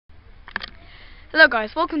Hello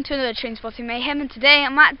guys, welcome to another Trainspotting Mayhem, and today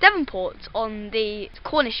I'm at Devonport on the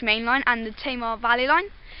Cornish main line and the Tamar Valley line.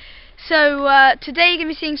 So today you're going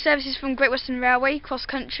to be seeing services from Great Western Railway, cross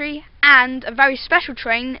country, and a very special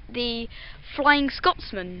train, the Flying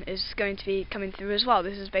Scotsman, is going to be coming through as well.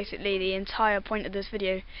 This is basically the entire point of this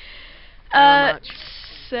video. Today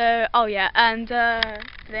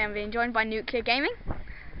I'm being joined by Nuclear Gaming.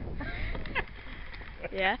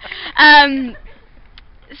 Yeah.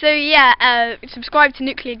 Subscribe to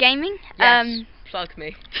Nuclear Gaming. Yes, plug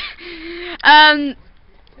me.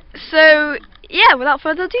 Without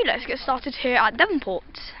further ado, let's get started here at Devonport.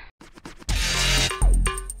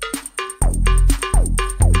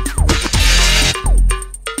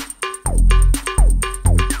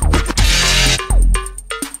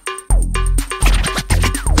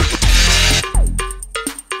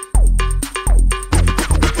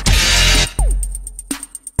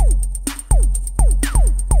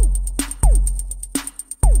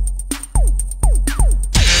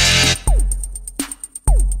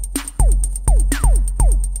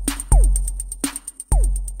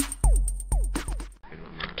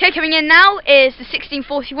 Okay, coming in now is the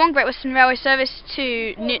 1641 Great Western Railway service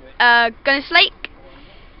to Cornish Lake.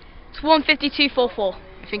 It's 15244.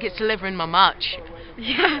 I think it's delivering my merch.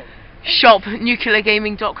 Yeah. Shop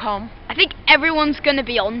nucleargaming.com. I think everyone's going to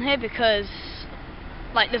be on here because,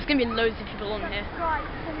 there's going to be loads of people on here. Subscribe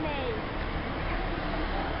to me.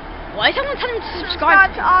 Why is someone telling me to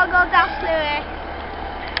subscribe? Subscribe to argyle-lewis.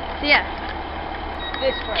 So yeah.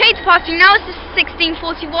 Okay, departing now is the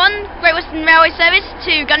 1641 Great Western Railway service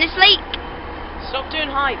to Cornish Lake. Stop doing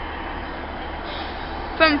hype.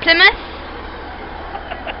 From Plymouth.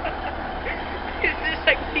 Is this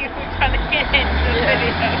like people trying to get into the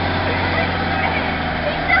video?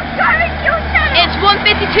 It's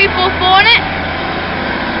 15244 on it.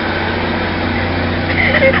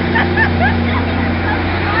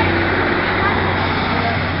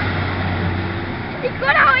 He's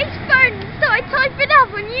got out his phone and started typing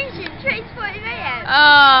up on YouTube, Trainspotting Mayhem.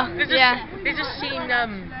 They just seen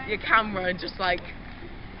your camera and just like,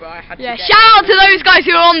 well, I had to get shout out to those guys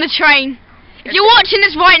who are on the train. If you're watching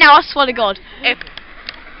this right now, I swear to God.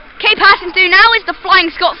 Okay, passing through now is the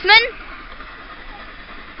Flying Scotsman.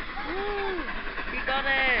 Ooh, we got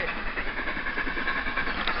it.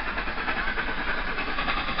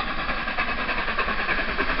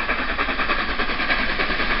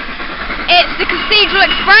 It's the Cathedral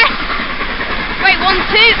Express. Wait, 12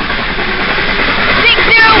 60103.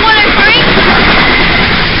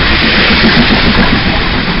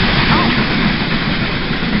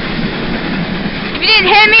 If you didn't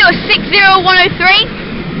hear me, it was 60103.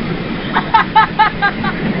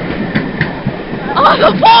 Oh,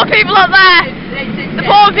 the poor people up there. The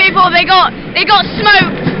poor people, they got smoked. They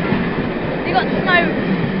got smoked.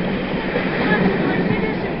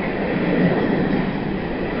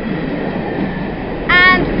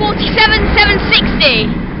 And 47760.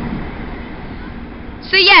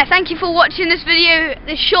 So yeah, thank you for watching this video,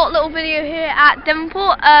 this short little video here at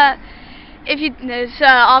Devonport. There's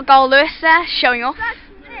Argyle-lewis there showing off.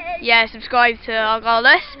 Yeah, subscribe to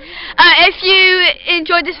Argyle-lewis. If you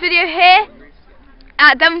enjoyed this video here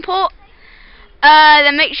at Devonport,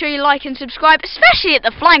 then make sure you like and subscribe, especially if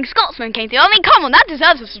the Flying Scotsman came through. I mean, come on, that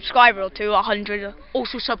deserves a subscriber or two, 100.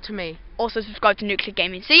 Also sub to me. Also subscribe to Nuclear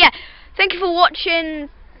Gaming. So yeah, thank you for watching,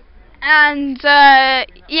 and I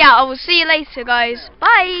will see you later, guys.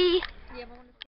 Bye.